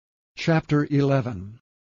Chapter 11.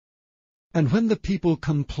 And when the people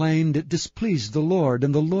complained, it displeased the Lord,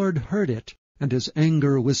 and the Lord heard it, and his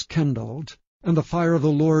anger was kindled. And the fire of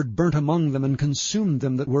the Lord burnt among them, and consumed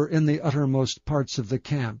them that were in the uttermost parts of the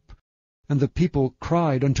camp. And the people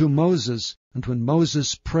cried unto Moses, and when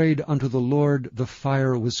Moses prayed unto the Lord, the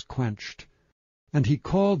fire was quenched. And he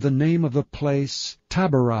called the name of the place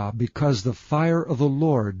Taberah, because the fire of the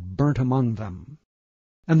Lord burnt among them.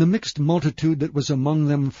 And the mixed multitude that was among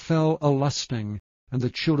them fell a-lusting, and the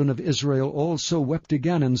children of Israel also wept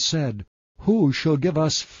again, and said, Who shall give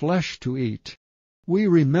us flesh to eat? We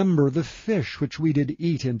remember the fish which we did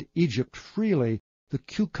eat in Egypt freely, the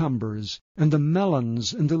cucumbers, and the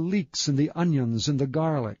melons, and the leeks, and the onions, and the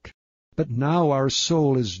garlic. But now our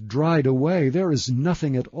soul is dried away, there is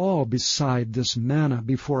nothing at all beside this manna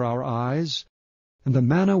before our eyes. And the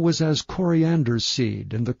manna was as coriander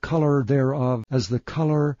seed, and the color thereof as the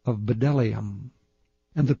color of bdellium.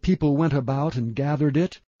 And the people went about and gathered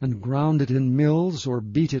it, and ground it in mills, or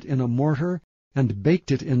beat it in a mortar, and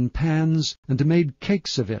baked it in pans, and made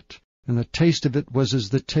cakes of it, and the taste of it was as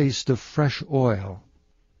the taste of fresh oil.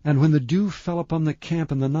 And when the dew fell upon the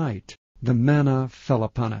camp in the night, the manna fell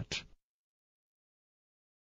upon it.